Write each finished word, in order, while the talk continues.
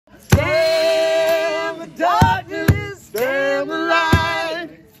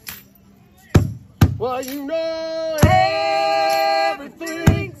Well, you know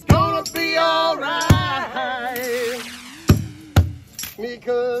everything's gonna be alright,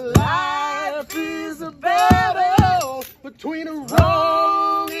 because life is a battle between the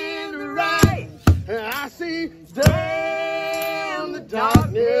wrong and the right. And I see damn the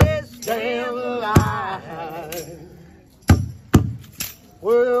darkness, damn the light.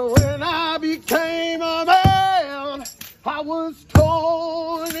 Well, when I became a man, I was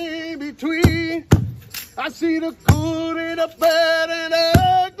torn in between. I see the good and the bad and the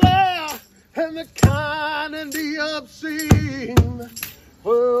ugly, and the kind and the obscene.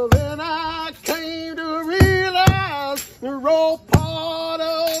 Well, then I came to realize we're all part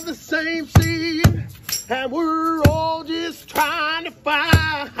of the same seed, and we're all just trying to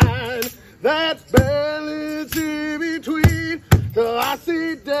find that balance in between. 'Cause I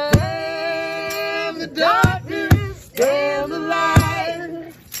see damn the darkness, damn the light.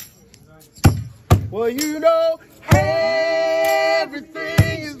 Well, you know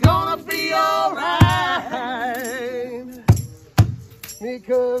everything is gonna be alright,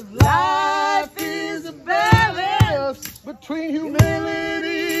 because life is a balance between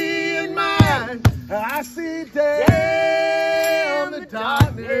humility and mind. I see damn the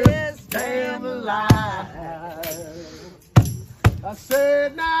darkness, damn the light. I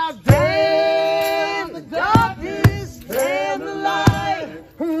said now damn the darkness, damn the light.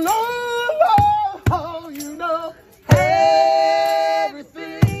 Lord, you know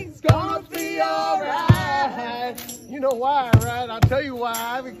everything's gonna be alright. You know why, right? I'll tell you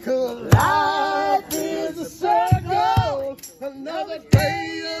why. Because life is a circle, another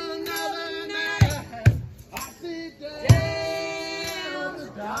day, another night. I see damn the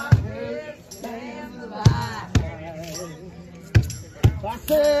darkness, damn the light. I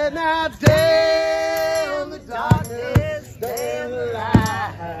said now damn the darkness, damn the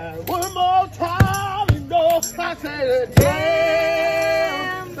light. One more time, you know. I said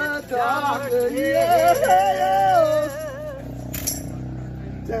damn the darkness, yeah.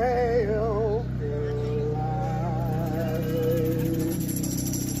 Damn.